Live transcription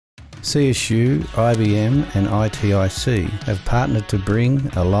CSU, IBM and ITIC have partnered to bring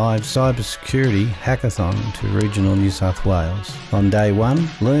a live cybersecurity hackathon to regional New South Wales. On day one,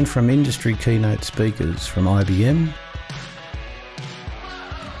 learn from industry keynote speakers from IBM,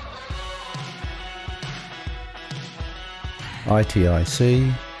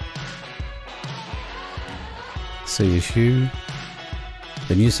 ITIC, CSU,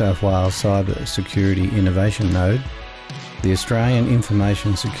 the New South Wales Cyber Security Innovation Node, the Australian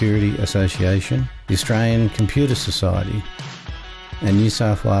Information Security Association, the Australian Computer Society, and New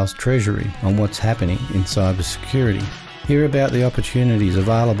South Wales Treasury on what's happening in cyber security. Hear about the opportunities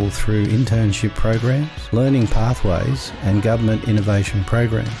available through internship programs, learning pathways, and government innovation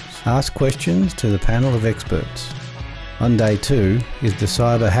programs. Ask questions to the panel of experts. On day 2 is the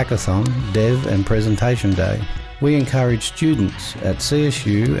Cyber Hackathon Dev and Presentation Day. We encourage students at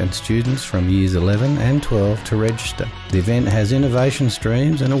CSU and students from years 11 and 12 to register. The event has innovation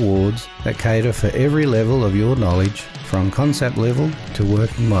streams and awards that cater for every level of your knowledge, from concept level to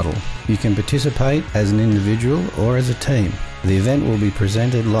working model. You can participate as an individual or as a team. The event will be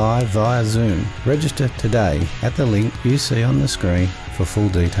presented live via Zoom. Register today at the link you see on the screen for full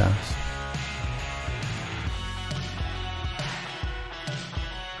details.